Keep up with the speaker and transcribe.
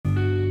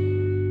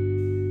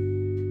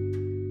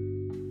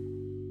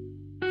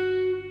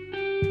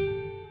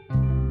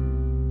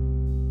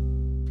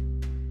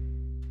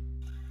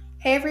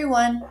Hey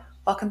everyone,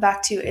 welcome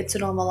back to It's a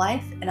Normal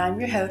Life, and I'm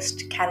your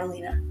host,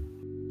 Catalina.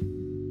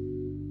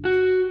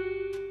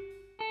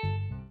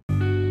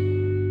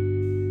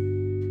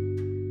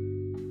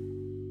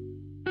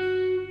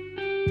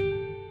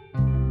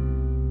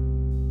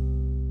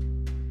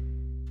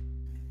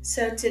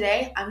 So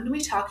today, I'm going to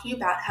be talking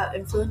about how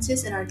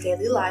influences in our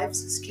daily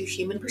lives skew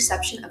human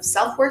perception of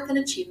self-worth and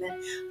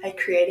achievement by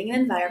creating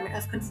an environment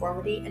of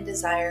conformity and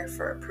desire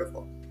for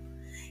approval.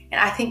 And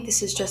I think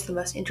this is just the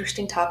most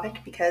interesting topic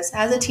because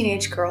as a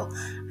teenage girl,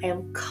 I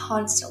am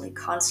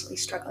constantly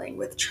struggling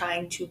with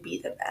trying to be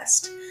the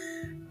best,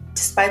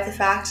 despite the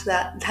fact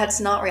that that's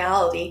not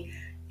reality.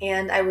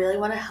 And I really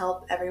want to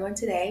help everyone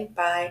today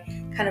by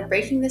kind of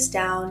breaking this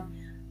down,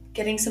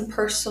 getting some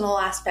personal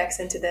aspects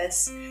into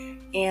this.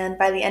 And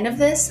by the end of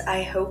this,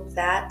 I hope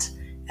that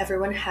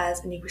everyone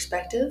has a new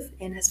perspective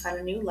and has found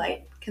a new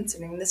light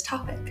concerning this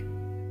topic.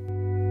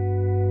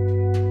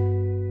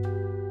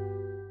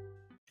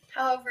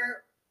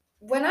 However,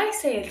 when I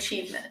say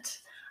achievement,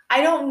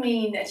 I don't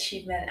mean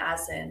achievement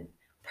as in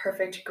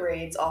perfect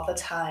grades all the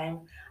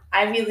time,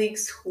 Ivy League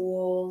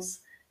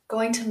schools,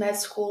 going to med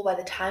school by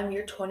the time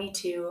you're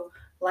 22,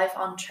 life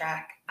on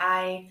track.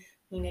 I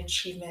mean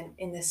achievement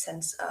in the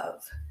sense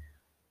of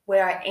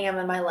where I am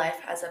in my life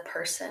as a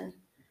person,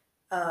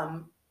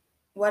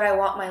 what I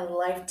want my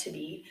life to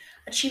be.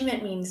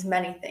 Achievement means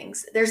many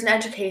things. There's an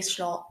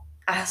educational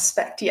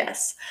aspect,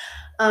 yes,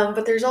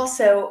 but there's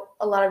also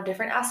a lot of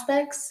different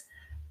aspects.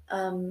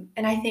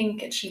 And I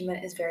think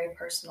achievement is very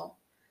personal.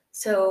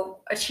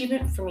 So,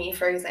 achievement for me,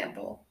 for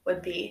example,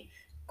 would be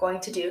going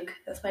to Duke,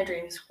 that's my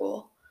dream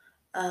school,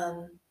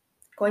 um,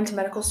 going to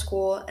medical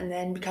school, and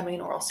then becoming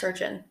an oral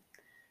surgeon.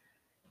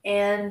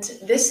 And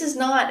this is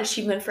not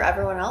achievement for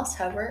everyone else,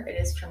 however, it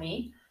is for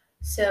me.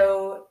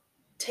 So,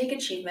 take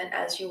achievement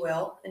as you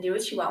will and do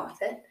what you want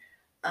with it,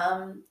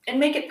 and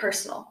make it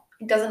personal.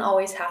 It doesn't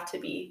always have to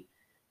be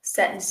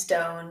set in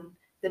stone,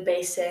 the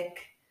basic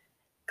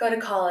go to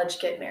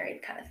college, get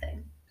married kind of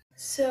thing.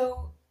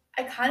 So,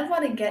 I kind of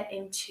want to get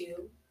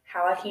into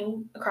how I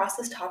came across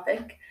this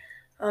topic,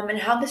 and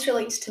how this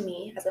relates to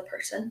me as a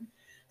person.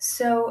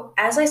 So,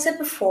 as I said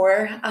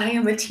before, I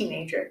am a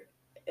teenager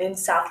in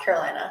South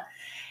Carolina,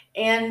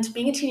 and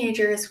being a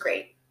teenager is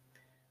great.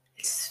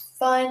 It's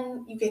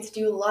fun, you get to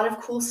do a lot of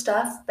cool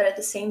stuff, but at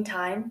the same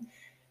time,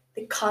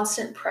 the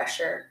constant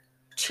pressure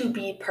to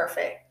be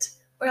perfect,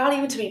 or not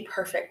even to be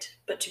perfect,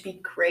 but to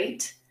be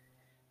great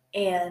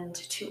and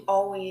to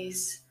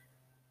always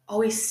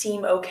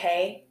seem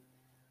okay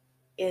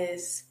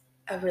is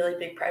a really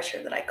big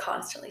pressure that I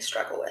constantly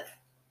struggle with.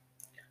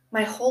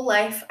 My whole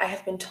life, I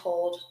have been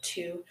told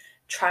to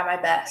try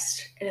my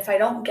best. And if I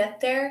don't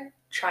get there,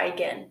 try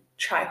again,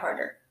 try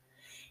harder.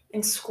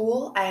 In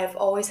school, I have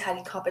always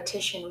had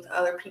competition with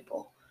other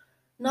people.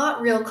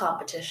 Not real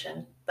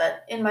competition,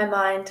 but in my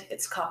mind,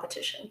 it's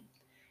competition.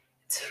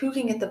 It's who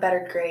can get the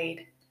better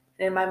grade.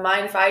 And in my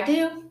mind, if I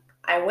do,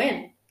 I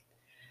win.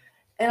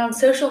 And on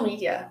social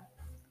media,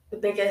 the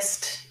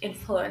biggest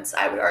influence,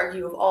 I would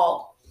argue, of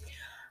all,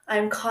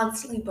 I'm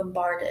constantly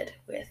bombarded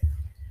with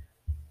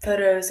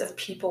photos of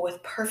people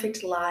with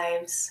perfect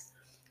lives,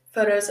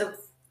 photos of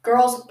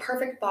girls with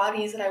perfect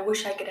bodies that I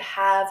wish I could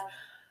have,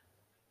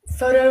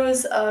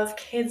 photos of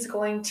kids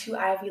going to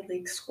Ivy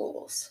League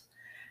schools.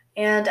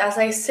 And as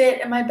I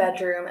sit in my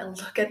bedroom and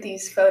look at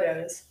these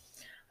photos,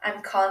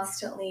 I'm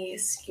constantly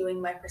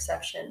skewing my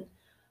perception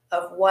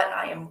of what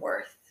I am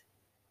worth,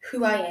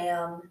 who I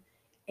am,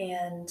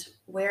 and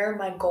where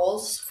my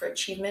goals for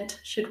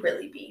achievement should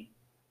really be.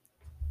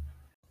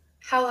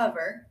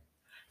 However,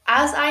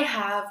 as I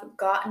have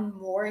gotten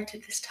more into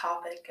this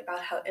topic about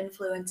how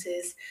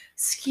influences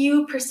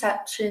skew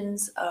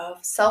perceptions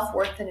of self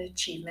worth and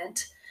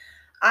achievement,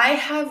 I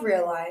have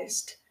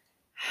realized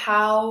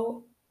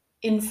how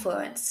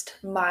influenced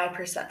my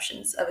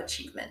perceptions of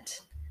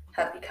achievement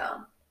have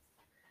become.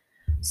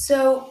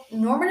 So,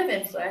 normative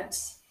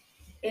influence,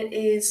 it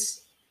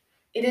is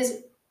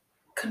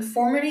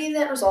conformity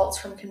that results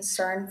from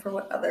concern for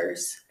what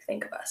others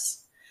think of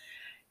us.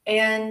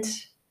 And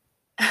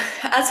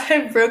as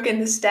I've broken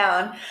this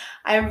down,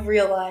 I've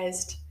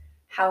realized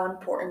how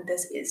important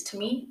this is to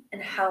me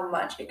and how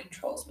much it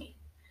controls me.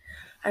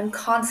 I'm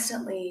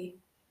constantly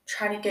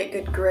trying to get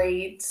good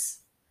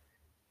grades,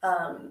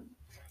 um,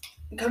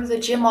 go to the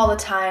gym all the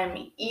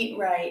time, eat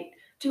right,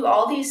 do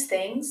all these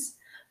things.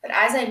 But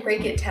as I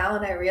break it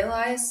down, I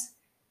realize,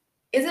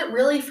 is it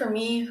really for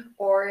me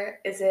or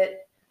is it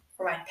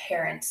for my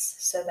parents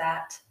so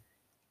that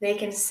they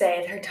can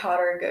say their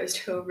daughter goes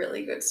to a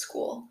really good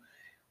school?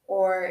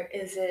 Or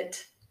is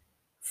it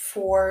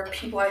for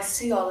people I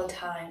see all the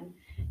time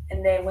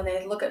and when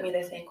they look at me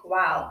they think,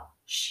 wow,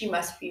 she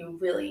must be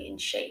really in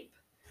shape?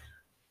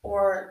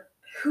 Or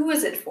who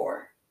is it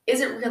for?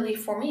 Is it really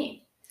for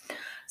me?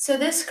 So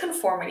this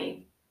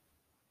conformity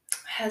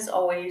has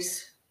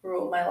always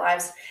ruled my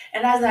lives,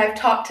 and as I've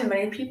talked to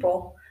many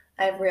people,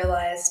 I've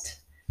realized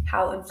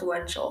how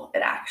influential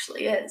it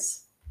actually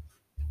is.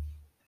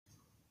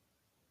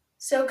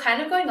 So,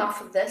 kind of going off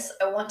of this,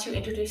 I want to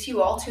introduce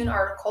you all to an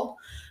article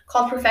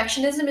called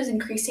Perfectionism is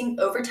Increasing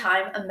Over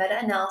Time, a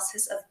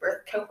meta-analysis of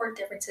birth cohort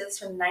differences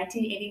from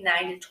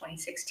 1989 to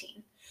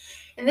 2016.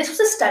 And this was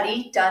a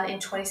study done in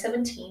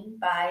 2017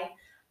 by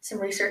some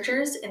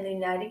researchers in the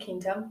United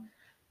Kingdom.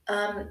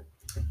 And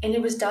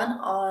it was done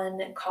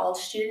on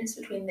college students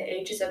between the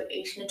ages of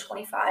 18 and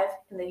 25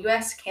 in the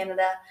US,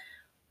 Canada,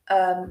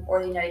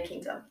 or the United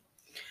Kingdom.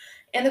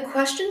 And the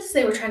questions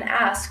they were trying to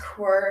ask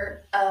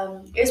were,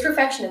 is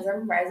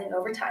perfectionism rising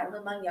over time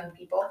among young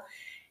people?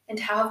 And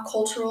how have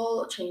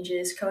cultural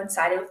changes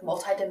coincided with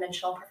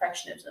multidimensional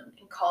perfectionism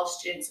in college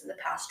students in the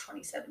past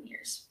 27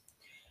 years?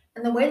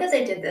 And the way that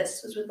they did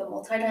this was with the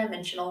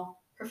multidimensional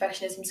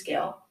perfectionism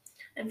scale.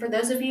 And for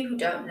those of you who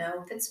don't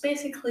know, that's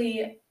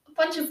basically a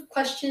bunch of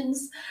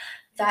questions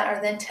that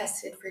are then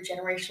tested for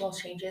generational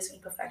changes in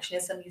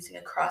perfectionism using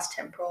a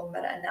cross-temporal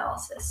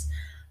meta-analysis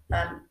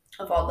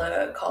of all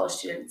the college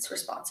students'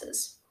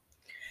 responses.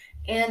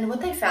 And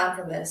what they found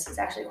from this is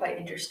actually quite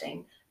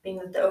interesting, being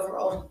that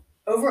the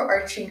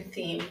overarching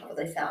theme of what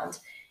they found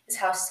is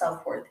how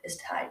self-worth is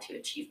tied to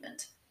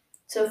achievement.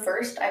 So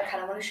first, I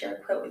kind of want to share a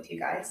quote with you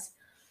guys,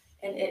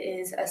 and it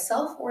is, a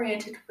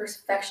self-oriented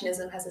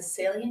perfectionism has a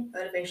salient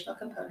motivational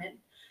component,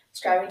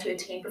 striving to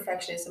attain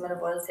perfectionism and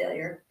avoid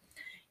failure.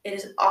 It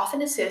is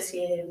often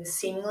associated with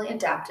seemingly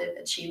adaptive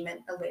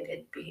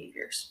achievement-related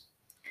behaviors.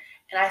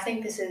 And I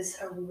think this is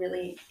a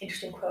really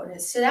interesting quote, and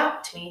it stood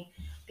out to me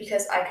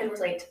because I could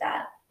relate to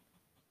that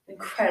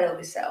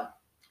incredibly so.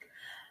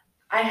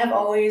 I have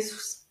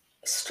always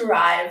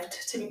strived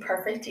to be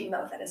perfect, even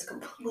though that is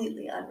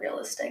completely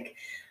unrealistic.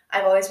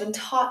 I've always been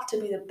taught to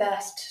be the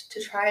best,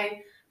 to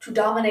try to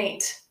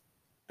dominate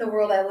the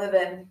world I live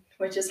in,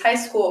 which is high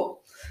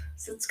school.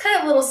 So it's kind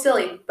of a little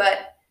silly,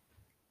 but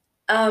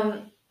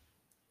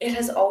it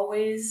has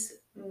always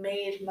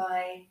made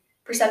my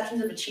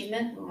perceptions of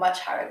achievement much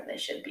higher than they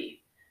should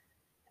be.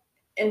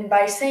 And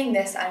by saying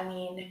this, I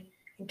mean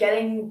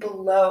getting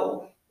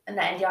below a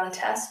 90 on a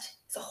test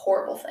is a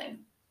horrible thing.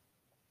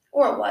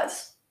 Or it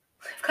was.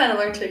 I've kind of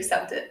learned to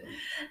accept it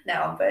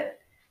now, but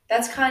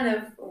that's kind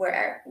of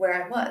where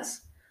I was.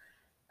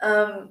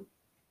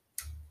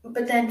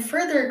 But then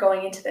further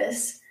going into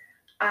this,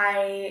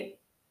 I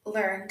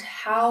learned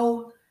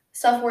how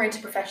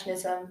self-oriented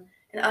perfectionism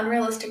and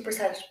unrealistic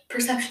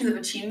perceptions of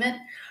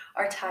achievement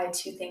are tied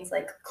to things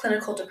like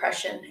clinical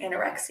depression,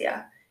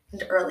 anorexia,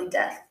 and early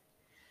death.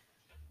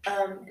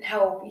 And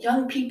how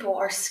young people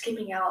are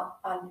skipping out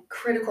on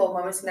critical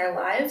moments in their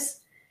lives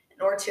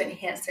in order to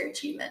enhance their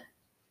achievement.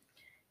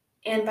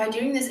 And by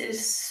doing this, it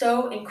is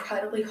so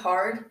incredibly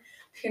hard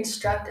to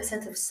construct a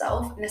sense of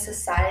self in a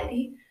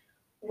society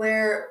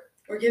where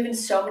we're given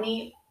so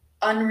many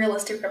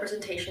unrealistic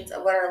representations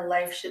of what our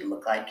life should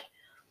look like.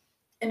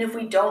 And if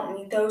we don't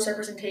meet those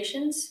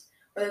representations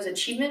or those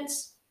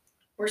achievements,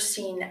 we're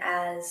seen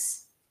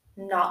as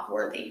not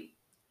worthy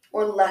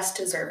or less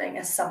deserving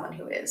as someone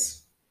who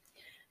is.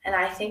 And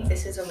I think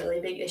this is a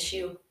really big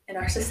issue in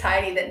our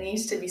society that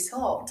needs to be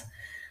solved.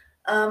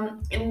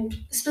 And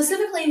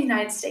specifically in the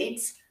United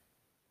States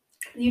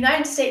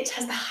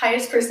has the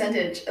highest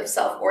percentage of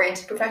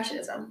self-oriented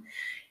perfectionism.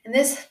 And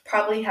this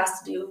probably has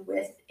to do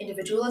with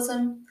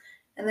individualism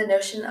and the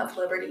notion of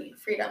liberty,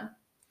 freedom.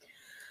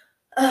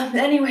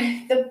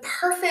 Anyway, the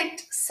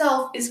perfect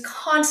self is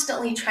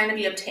constantly trying to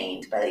be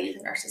obtained by the youth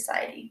in our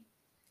society.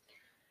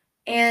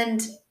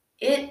 And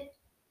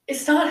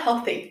it's not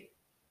healthy,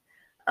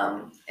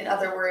 in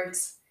other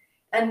words,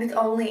 and it's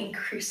only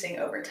increasing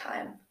over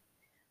time.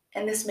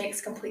 And this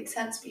makes complete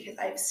sense because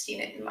I've seen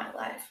it in my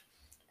life.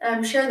 And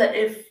I'm sure that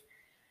if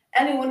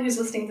anyone who's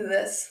listening to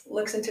this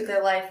looks into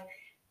their life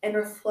and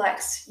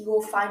reflects, you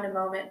will find a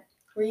moment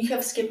where you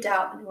have skipped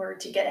out in order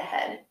to get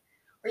ahead,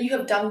 or you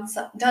have done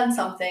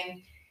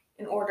something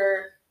in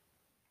order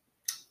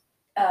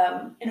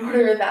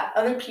that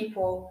other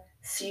people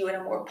see you in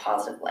a more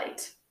positive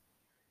light.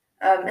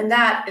 And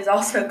that is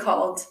also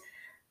called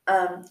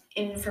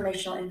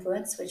informational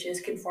influence, which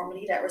is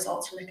conformity that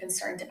results from the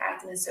concern to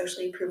act in a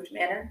socially approved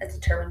manner as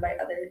determined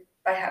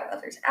by how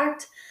others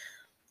act.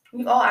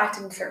 We've all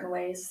acted in certain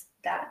ways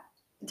that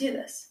do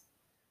this.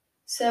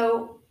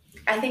 So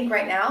I think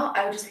right now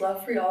I would just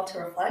love for y'all to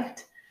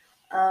reflect,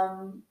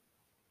 and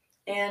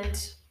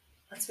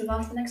let's move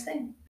on to the next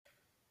thing.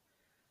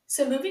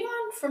 So moving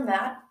on from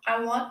that,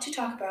 I want to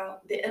talk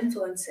about the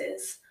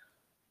influences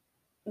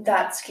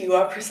that skew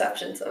our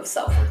perceptions of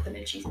self-worth and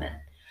achievement.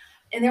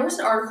 And there was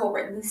an article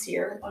written this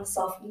year on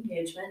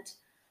self-engagement,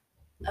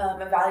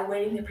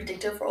 evaluating the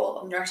predictive role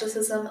of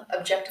narcissism,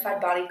 objectified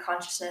body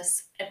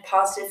consciousness, and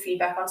positive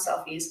feedback on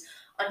selfies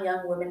on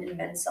young women and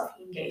men's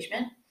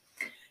self-engagement.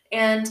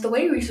 And the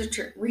way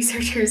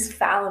researchers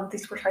found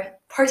these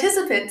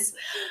participants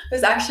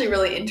was actually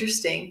really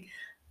interesting.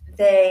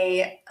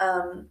 They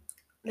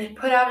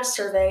put out a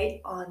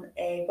survey on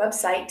a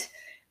website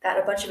that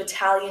a bunch of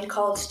Italian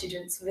college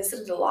students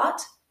visited a lot.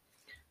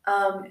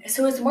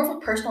 So it's more of a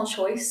personal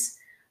choice,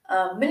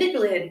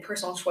 manipulated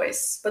personal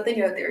choice, but they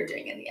knew what they were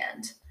doing in the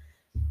end.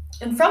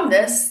 And from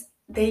this,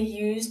 they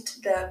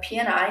used the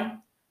PNI,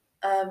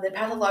 the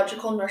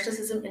Pathological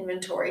Narcissism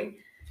Inventory,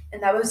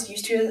 and that was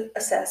used to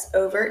assess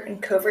overt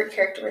and covert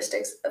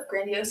characteristics of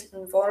grandiose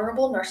and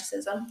vulnerable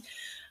narcissism.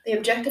 The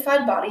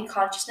objectified body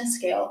consciousness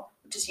scale,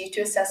 which is used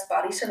to assess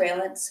body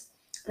surveillance,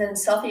 and then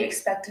selfie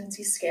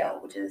expectancy scale,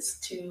 which is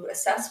to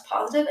assess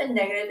positive and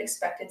negative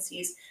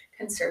expectancies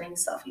concerning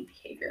selfie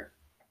behavior.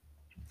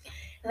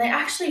 And I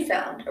actually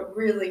found a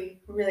really,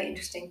 really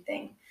interesting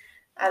thing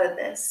out of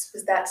this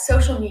was that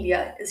social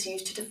media is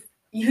used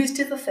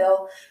to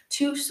fulfill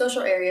two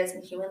social areas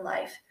in human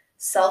life: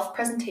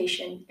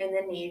 self-presentation and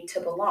the need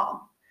to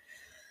belong.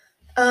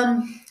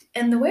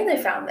 And the way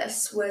they found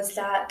this was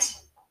that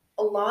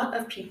a lot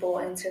of people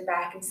answered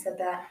back and said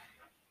that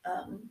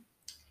um,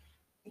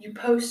 you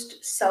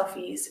post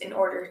selfies in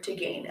order to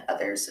gain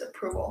others'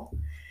 approval.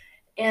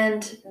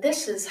 And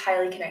this is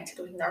highly connected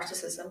with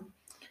narcissism,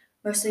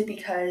 mostly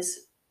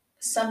because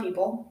some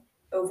people,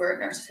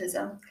 overt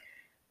narcissism,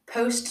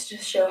 post to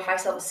show high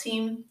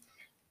self-esteem,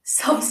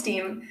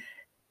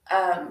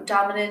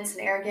 dominance,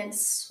 and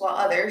arrogance, while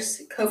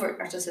others, covert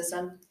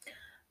narcissism,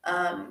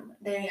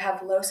 they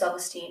have low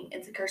self-esteem,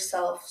 insecure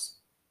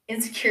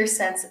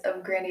sense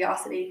of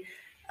grandiosity,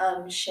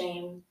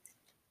 shame,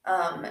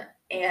 um,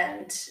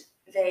 and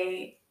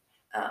they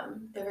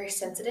they're very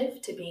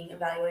sensitive to being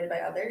evaluated by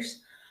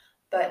others.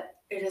 But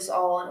it is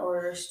all in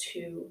order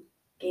to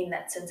gain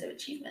that sense of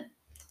achievement.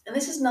 And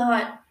this is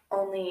not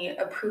only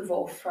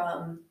approval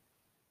from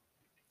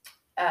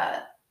uh,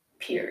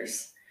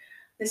 peers.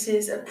 This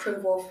is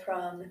approval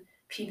from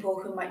people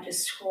who might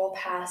just scroll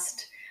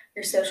past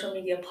your social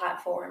media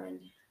platform and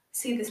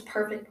see this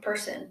perfect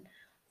person.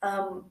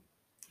 Um,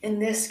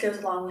 and this goes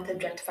along with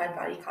objectified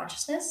body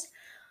consciousness,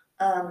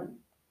 um,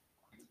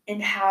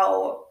 and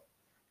how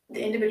an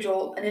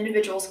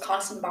individual's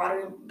constant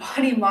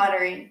body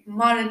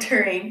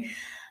monitoring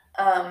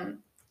um,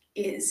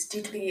 is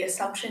due to the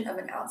assumption of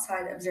an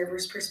outside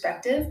observer's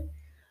perspective.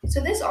 So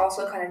this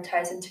also kind of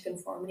ties into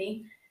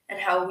conformity and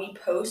how we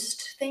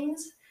post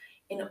things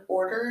in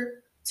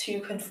order to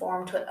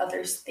conform to what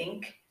others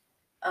think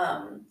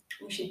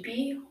we should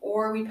be,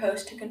 or we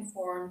post to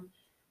conform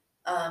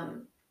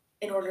um,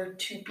 in order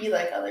to be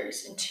like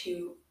others and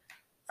to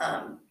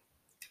um,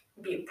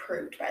 be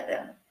approved by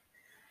them.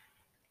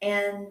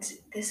 And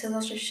this has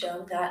also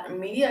shown that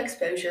media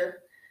exposure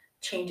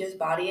changes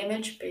body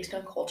image based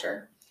on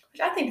culture,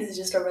 which I think is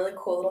just a really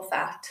cool little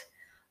fact.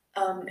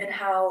 And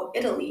how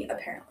Italy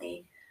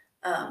apparently,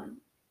 um,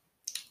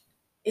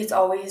 it's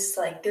always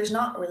like there's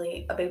not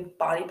really a big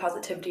body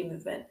positivity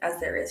movement as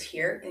there is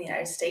here in the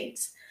United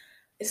States.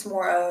 It's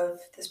more of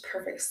this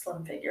perfect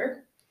slim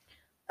figure.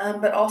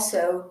 But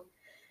also,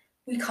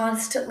 we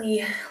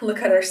constantly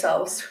look at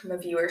ourselves from a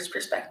viewer's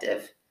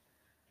perspective.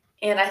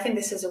 And I think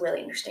this is a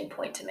really interesting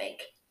point to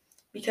make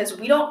because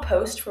we don't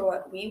post for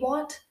what we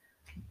want.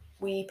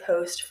 We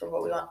post for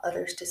what we want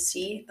others to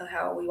see and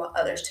how we want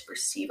others to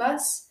perceive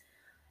us.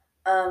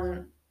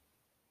 Um,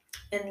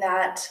 and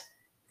that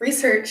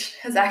research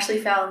has actually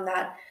found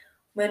that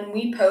when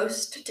we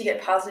post to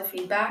get positive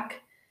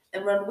feedback,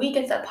 and when we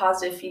get that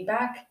positive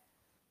feedback,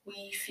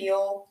 we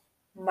feel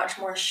much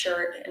more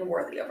assured and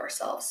worthy of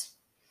ourselves.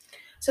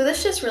 So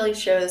this just really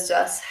shows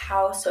us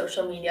how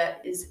social media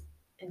is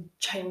a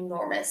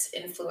ginormous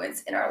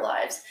influence in our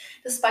lives,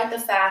 despite the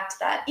fact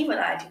that even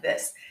I do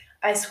this.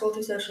 I scroll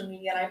through social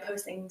media and I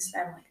post things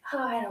and I'm like,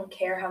 oh, I don't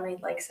care how many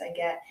likes I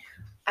get.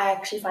 I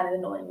actually find it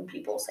annoying when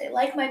people say,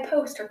 like my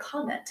post or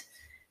comment.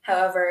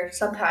 However,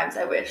 sometimes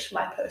I wish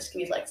my post could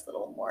be liked a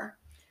little more.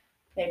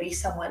 Maybe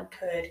someone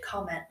could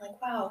comment,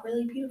 like, wow,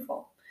 really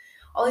beautiful.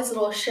 All these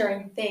little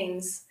sharing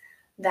things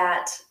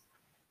that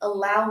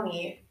allow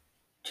me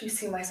to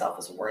see myself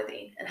as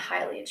worthy and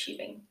highly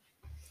achieving.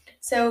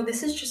 So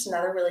this is just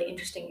another really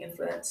interesting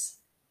influence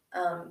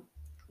um,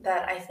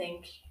 that I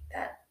think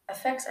that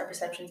affects our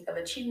perceptions of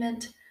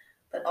achievement,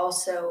 but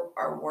also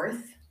our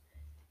worth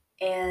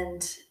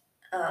and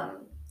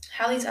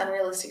how these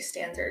unrealistic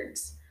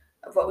standards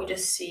of what we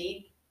just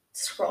see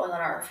scrolling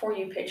on our For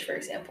You page, for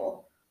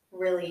example,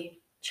 really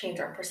change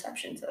our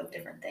perceptions of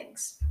different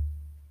things.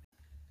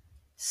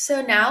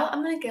 So now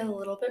I'm going to get a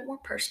little bit more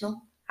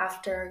personal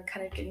after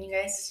kind of giving you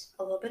guys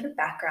a little bit of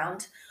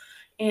background.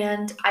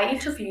 And I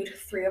interviewed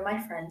three of my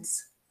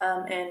friends.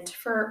 And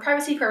for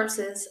privacy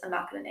purposes, I'm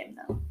not going to name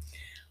them.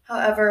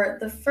 However,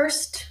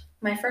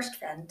 my first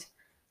friend,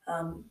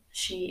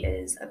 she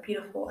is a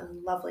beautiful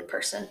and lovely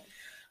person,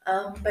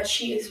 but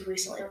she is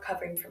recently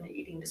recovering from an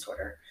eating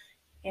disorder.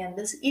 And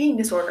this eating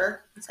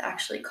disorder was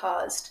actually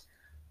caused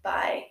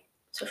by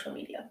social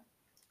media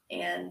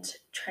and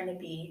trying to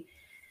be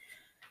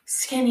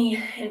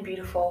skinny and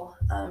beautiful.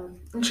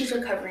 And she's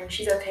recovering.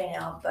 She's okay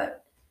now,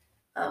 but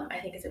I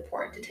think it's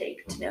important to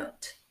take to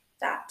note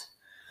that.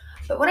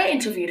 But when I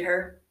interviewed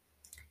her,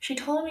 she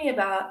told me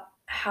about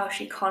how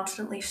she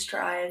constantly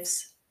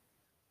strives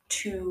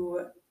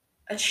to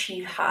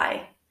achieve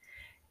high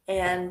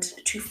and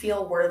to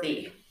feel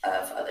worthy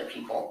of other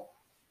people.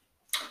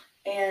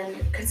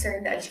 And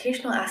concerning the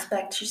educational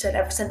aspect, she said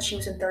ever since she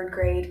was in third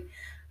grade,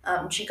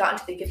 she got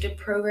into the gifted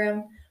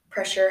program,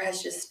 pressure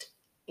has just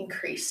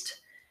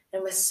increased.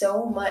 And with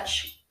so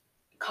much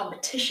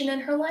competition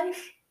in her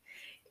life,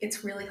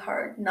 it's really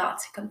hard not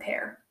to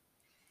compare.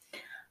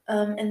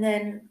 And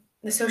then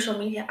the social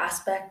media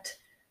aspect,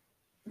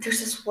 there's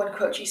this one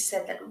quote she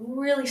said that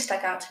really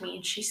stuck out to me.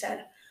 And she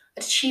said,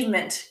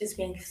 "Achievement is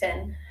being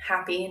thin,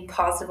 happy, and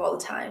positive all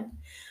the time.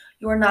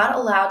 You are not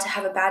allowed to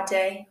have a bad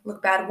day,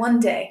 look bad one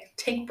day,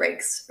 take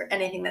breaks, or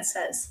anything that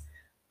says,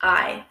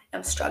 'I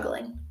am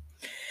struggling.'"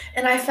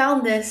 And I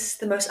found this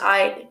the most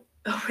eye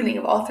opening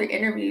of all three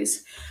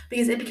interviews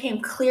because it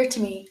became clear to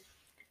me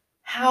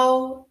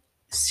how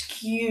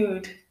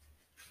skewed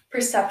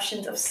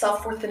perceptions of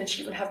self worth and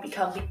achievement have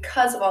become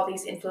because of all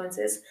these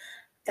influences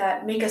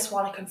that make us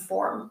want to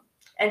conform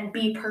and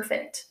be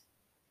perfect.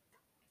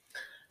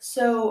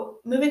 So,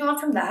 moving on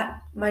from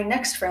that, my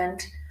next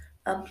friend,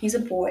 he's a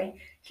boy,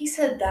 he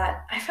said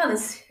that I found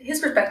his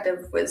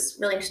perspective was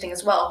really interesting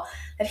as well,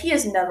 that he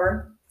has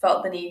never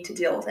felt the need to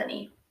deal with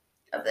any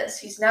of this.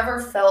 He's never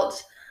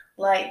felt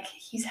like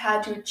he's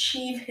had to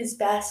achieve his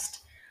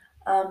best.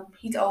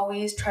 He's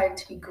always tried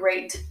to be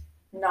great,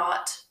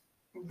 not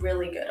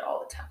really good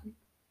all the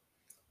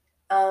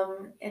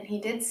time. And he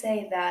did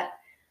say that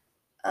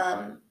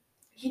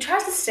he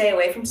tries to stay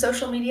away from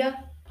social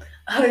media,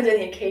 other than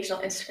the occasional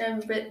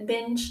Instagram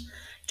binge,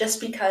 just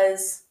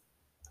because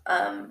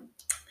um,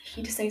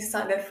 he just thinks it's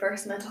not good for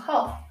his mental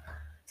health.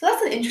 So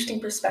that's an interesting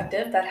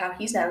perspective, that how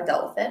he's never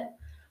dealt with it.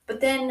 But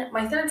then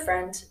my third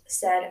friend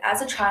said,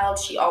 as a child,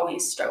 she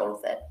always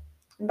struggled with it.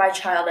 And by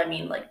child, I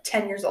mean like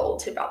 10 years old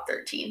to about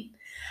 13.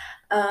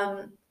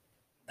 Um,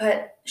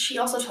 but she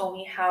also told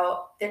me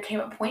how there came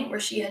a point where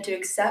she had to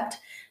accept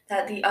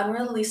that the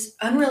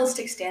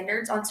unrealistic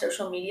standards on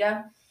social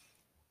media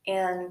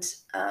and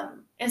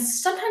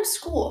sometimes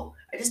school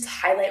are just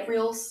highlight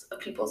reels of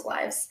people's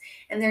lives,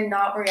 and they're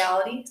not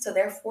reality. So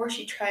therefore,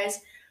 she tries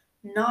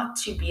not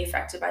to be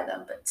affected by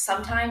them, but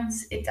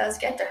sometimes it does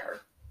get to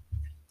her.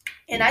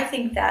 And I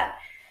think that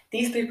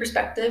these three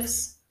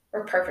perspectives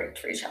were perfect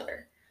for each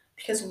other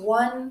because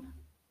one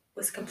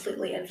was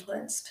completely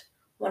influenced,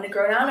 one had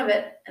grown out of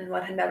it, and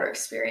one had never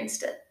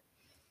experienced it.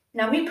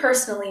 Now, me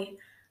personally,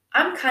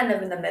 I'm kind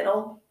of in the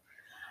middle.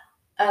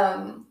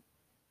 Um,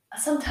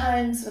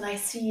 Sometimes when I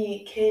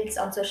see kids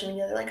on social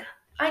media, they're like,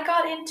 I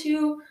got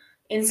into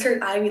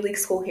insert Ivy League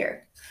school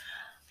here.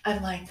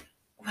 I'm like,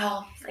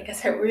 well, I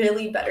guess I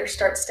really better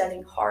start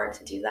studying hard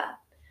to do that.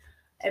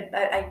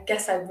 I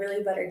guess I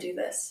really better do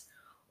this.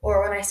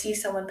 Or when I see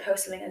someone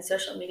post something on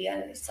social media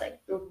and it's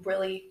like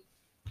really,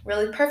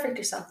 really perfect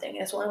or something,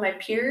 as one of my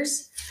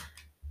peers,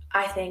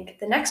 I think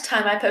the next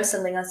time I post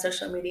something on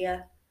social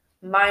media,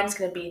 mine's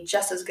going to be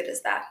just as good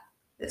as that.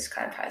 This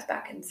kind of ties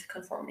back into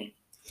conformity.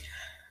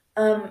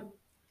 Um,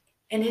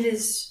 and it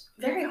is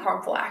very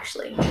harmful,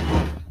 actually,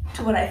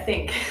 to what I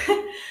think.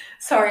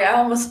 Sorry, I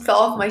almost fell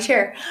off my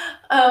chair.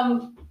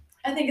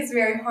 I think it's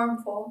very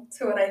harmful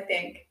to what I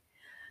think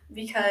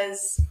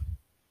because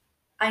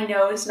I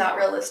know it's not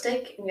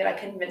realistic, and yet I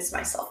convince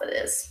myself it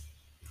is.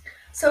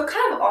 So,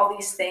 kind of all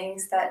these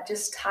things that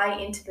just tie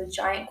into the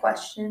giant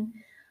question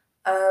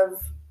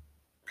of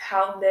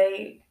how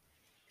they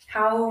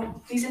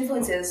how these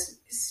influences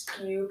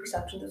skew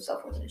perceptions of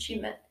self-worth and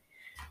achievement,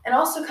 and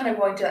also kind of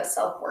going to that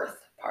self-worth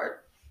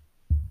part.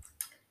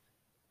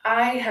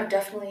 I have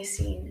definitely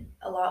seen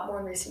a lot more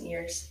in recent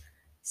years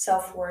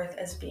self-worth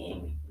as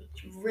being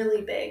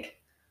really big,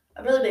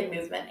 a really big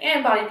movement,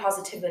 and body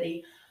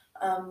positivity,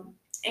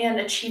 and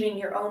achieving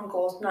your own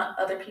goals, not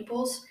other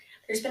people's.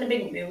 There's been a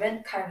big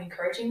movement kind of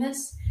encouraging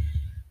this.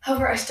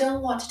 However, I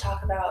still want to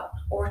talk about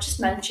or just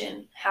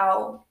mention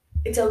how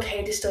it's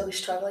okay to still be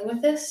struggling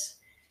with this,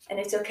 and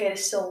it's okay to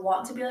still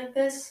want to be like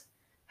this.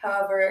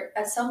 However,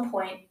 at some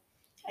point,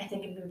 I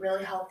think it'd be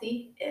really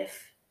healthy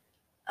if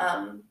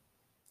um,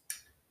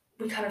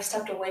 we kind of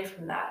stepped away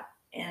from that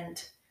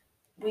and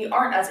we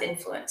aren't as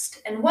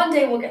influenced. And one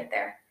day we'll get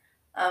there,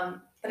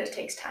 but it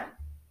takes time.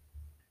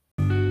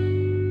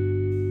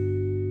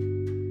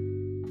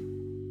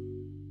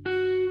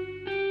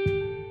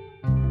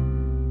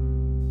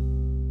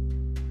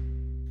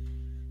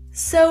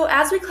 So,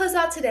 as we close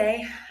out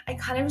today, I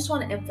kind of just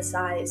want to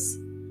emphasize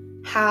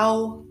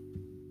how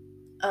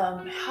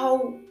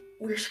how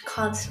we're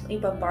constantly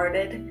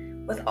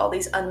bombarded with all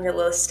these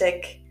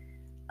unrealistic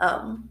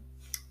um,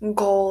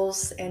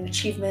 goals and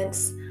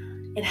achievements,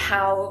 and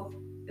how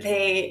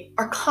they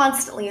are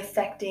constantly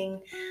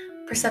affecting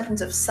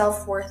perceptions of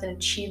self-worth and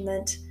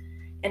achievement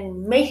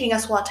and making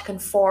us want to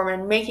conform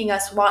and making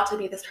us want to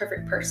be this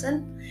perfect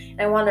person.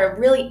 And I want to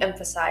really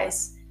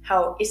emphasize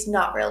how it's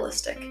not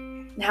realistic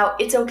and how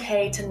it's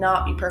okay to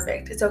not be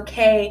perfect. It's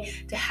okay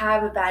to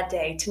have a bad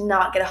day, to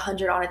not get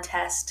 100 on a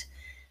test,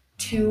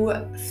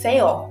 to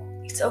fail.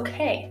 It's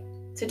okay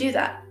to do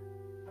that.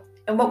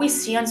 And what we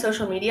see on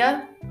social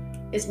media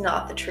is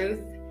not the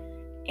truth.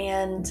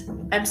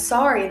 And I'm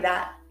sorry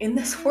that in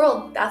this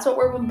world, that's what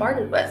we're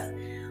bombarded with.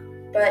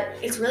 But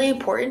it's really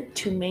important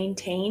to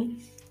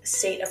maintain a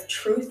state of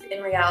truth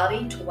in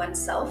reality to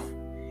oneself.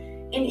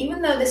 And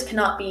even though this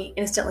cannot be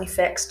instantly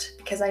fixed,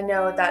 because I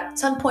know that at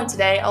some point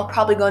today, I'll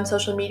probably go on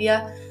social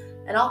media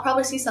and I'll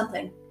probably see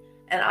something.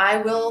 And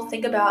I will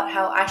think about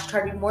how I should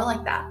try to be more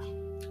like that.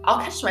 I'll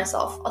catch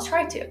myself. I'll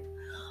try to.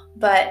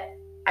 But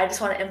I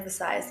just want to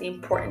emphasize the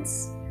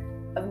importance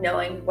of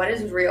knowing what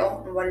is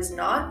real and what is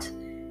not,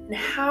 and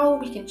how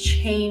we can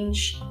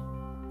change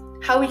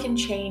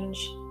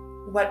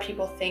what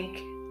people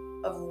think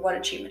of what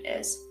achievement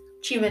is.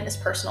 Achievement is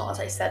personal, as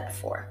I said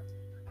before.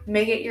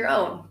 Make it your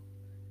own.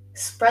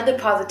 Spread the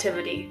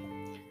positivity.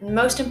 And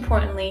most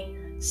importantly,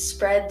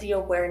 spread the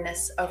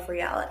awareness of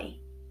reality.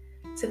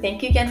 So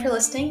thank you again for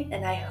listening,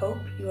 and I hope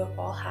you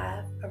all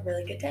have a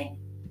really good day.